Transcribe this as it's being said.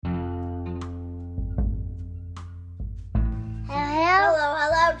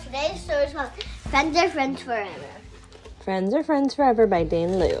Today's story is called Friends Are Friends Forever. Friends Are Friends Forever by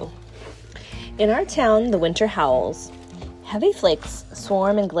Dane Liu. In our town, the winter howls. Heavy flakes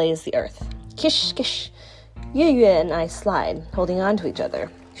swarm and glaze the earth. Kish, kish. Yue Yue and I slide, holding on to each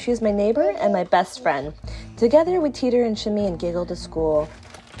other. She is my neighbor and my best friend. Together we teeter and shimmy and giggle to school.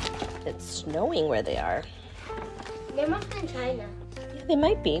 It's snowing where they are. They must be in China. Yeah, they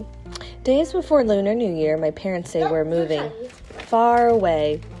might be. Days before Lunar New Year, my parents say we're moving far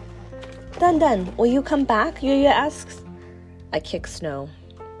away. Dun Dun, will you come back? Yue Yue asks. I kick snow.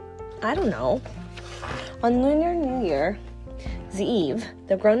 I don't know. On Lunar New Year, the eve,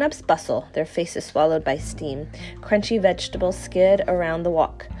 the grown-ups bustle, their faces swallowed by steam. Crunchy vegetables skid around the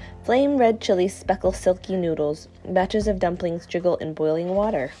wok. Flame red chilies speckle silky noodles. Batches of dumplings jiggle in boiling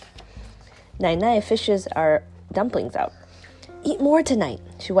water. Nai Nai fishes our dumplings out. Eat more tonight.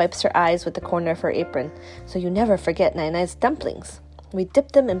 She wipes her eyes with the corner of her apron, so you never forget Nai Nai's dumplings. We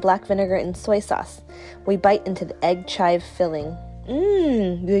dip them in black vinegar and soy sauce. We bite into the egg chive filling.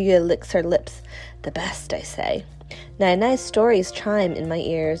 Yue Yue licks her lips. The best, I say. Nai Nai's stories chime in my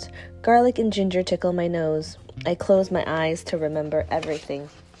ears. Garlic and ginger tickle my nose. I close my eyes to remember everything.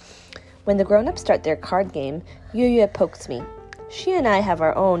 When the grown-ups start their card game, Yue Yue pokes me. She and I have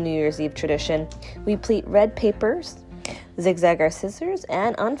our own New Year's Eve tradition. We pleat red papers, zigzag our scissors,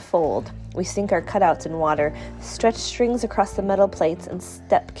 and unfold. We sink our cutouts in water, stretch strings across the metal plates, and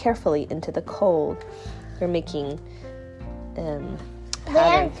step carefully into the cold. We're making patterns.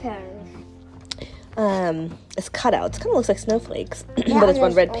 It's cutouts. Kind of looks like snowflakes, but it's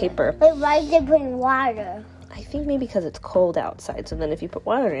one red paper. But why did they put in water? I think maybe because it's cold outside. So then if you put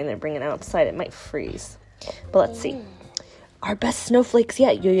water in and bring it outside, it might freeze. But let's see. Our best snowflakes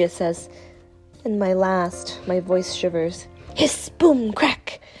yet, Yue Yue says. And my voice shivers. Hiss, boom,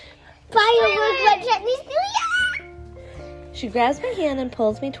 crack. Fireworks like Chinese New Year! She grabs my hand and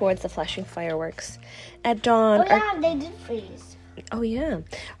pulls me towards the flashing fireworks. At dawn... They did freeze. Oh, yeah.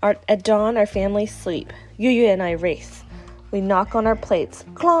 At dawn, our families sleep. Yue Yue and I race. We knock on our plates.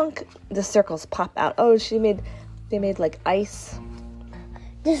 Clonk! The circles pop out. Oh, they made like ice.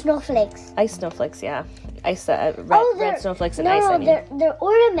 The snowflakes. Ice snowflakes, yeah. Ice, red snowflakes and ice, I mean. They're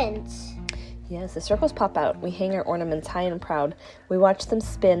ornaments. Yes, the circles pop out. We hang our ornaments high and proud. We watch them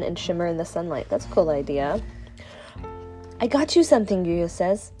spin and shimmer in the sunlight. That's a cool idea. I got you something, Yue Yue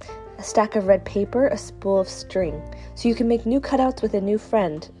says. A stack of red paper, a spool of string, so you can make new cutouts with a new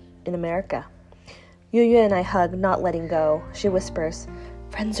friend in America. Yue Yue and I hug, not letting go. She whispers,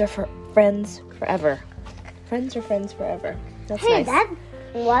 friends are friends forever. Friends are friends forever. That's nice. Hey, that's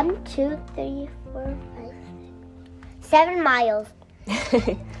 1, 2, 3, 4, 5, 6, 7 miles. That's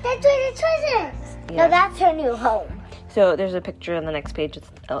where the treasure is. Yeah. No, that's her new home. So there's a picture on the next page. It's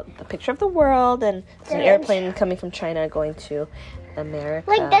a picture of the world, and it's an airplane coming from China going to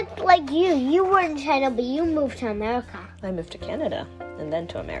America. That's like you. You were in China, but you moved to America. I moved to Canada and then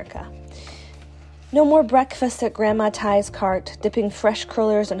to America. No more breakfast at Grandma Ty's cart, dipping fresh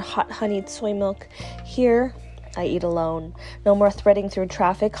crullers in hot honeyed soy milk. Here, I eat alone. No more threading through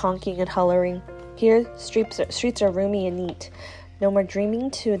traffic, honking and hollering. Here, streets are roomy and neat. No more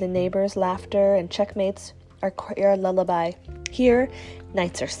dreaming to the neighbors' laughter and checkmates, our courtyard lullaby. Here,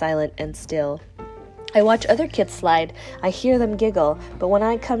 nights are silent and still. I watch other kids slide. I hear them giggle, but when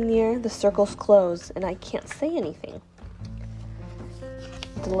I come near, the circles close, and I can't say anything.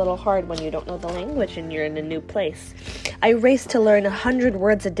 It's a little hard when you don't know the language and you're in a new place. I race to learn 100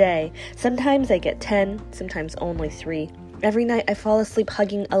 words a day. Sometimes I get 10, sometimes only 3. Every night I fall asleep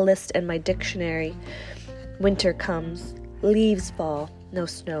hugging a list and my dictionary. Winter comes. Leaves fall. No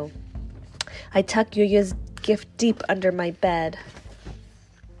snow. I tuck Yue Yue's gift deep under my bed.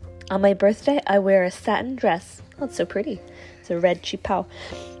 On my birthday, I wear a satin dress. Oh, it's so pretty. It's a red qipao.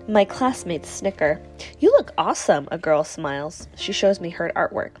 My classmates snicker. You look awesome, a girl smiles. She shows me her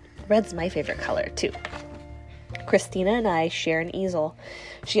artwork. Red's my favorite color, too. Christina and I share an easel.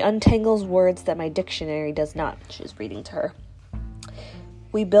 She untangles words that my dictionary does not. She's reading to her.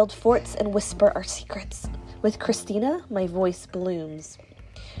 We build forts and whisper our secrets. With Christina, my voice blooms.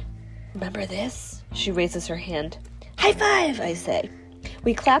 Remember this? She raises her hand. High five, I say.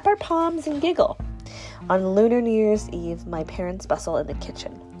 We clap our palms and giggle. On Lunar New Year's Eve, my parents bustle in the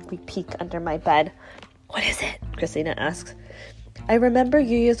kitchen. We peek under my bed. What is it? Christina asks. I remember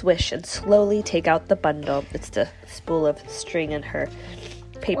Yue Yue's wish and slowly take out the bundle. It's the spool of string in her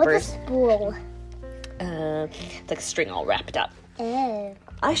papers. What's a spool? It's like string all wrapped up. Oh.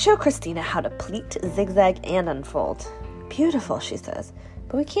 I show Christina how to pleat, zigzag, and unfold. Beautiful, she says.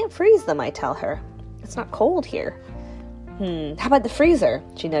 But we can't freeze them, I tell her. It's not cold here. How about the freezer?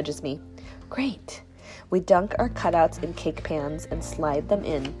 She nudges me. Great. We dunk our cutouts in cake pans and slide them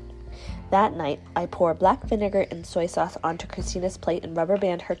in. That night, I pour black vinegar and soy sauce onto Christina's plate and rubber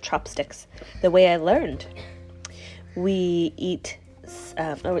band her chopsticks, the way I learned. We eat,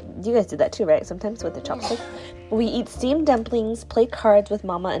 you guys did that too, right? Sometimes with the chopsticks. We eat steamed dumplings, play cards with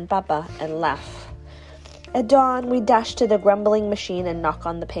Mama and Papa, and laugh. At dawn, we dash to the grumbling machine and knock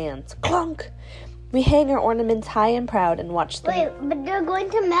on the pans. Clunk! We hang our ornaments high and proud and watch them. Wait, but they're going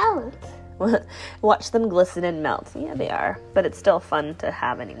to melt. Watch them glisten and melt. Yeah, they are. But it's still fun to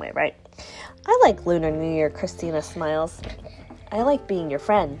have anyway, right? I like Lunar New Year, Christina smiles. I like being your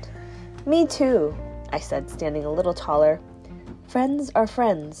friend. Me too, I said, standing a little taller. Friends are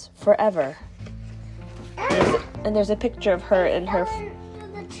friends forever. And there's a picture of her in her...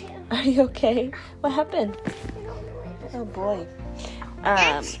 Are you okay? What happened? Oh boy.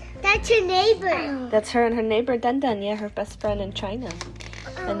 That's your neighbor. That's her and her neighbor Dun Dun, yeah, her best friend in China.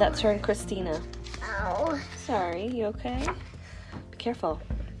 And that's her and Christina. Oh. Sorry, you okay? Be careful.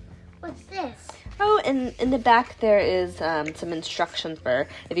 What's this? Oh, and in the back there is some instructions for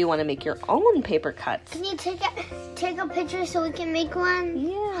if you want to make your own paper cuts. Can you take a picture so we can make one?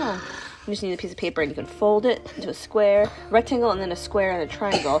 Yeah. You just need a piece of paper and you can fold it into a square, rectangle, and then a square and a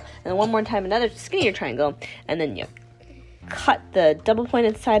triangle. And then one more time another skinnier triangle. And then you cut the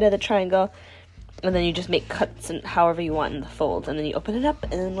double-pointed side of the triangle. And then you just make cuts and however you want in the folds. And then you open it up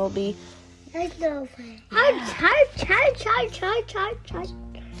and then it'll be... There's no way.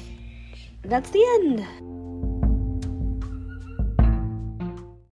 That's the end.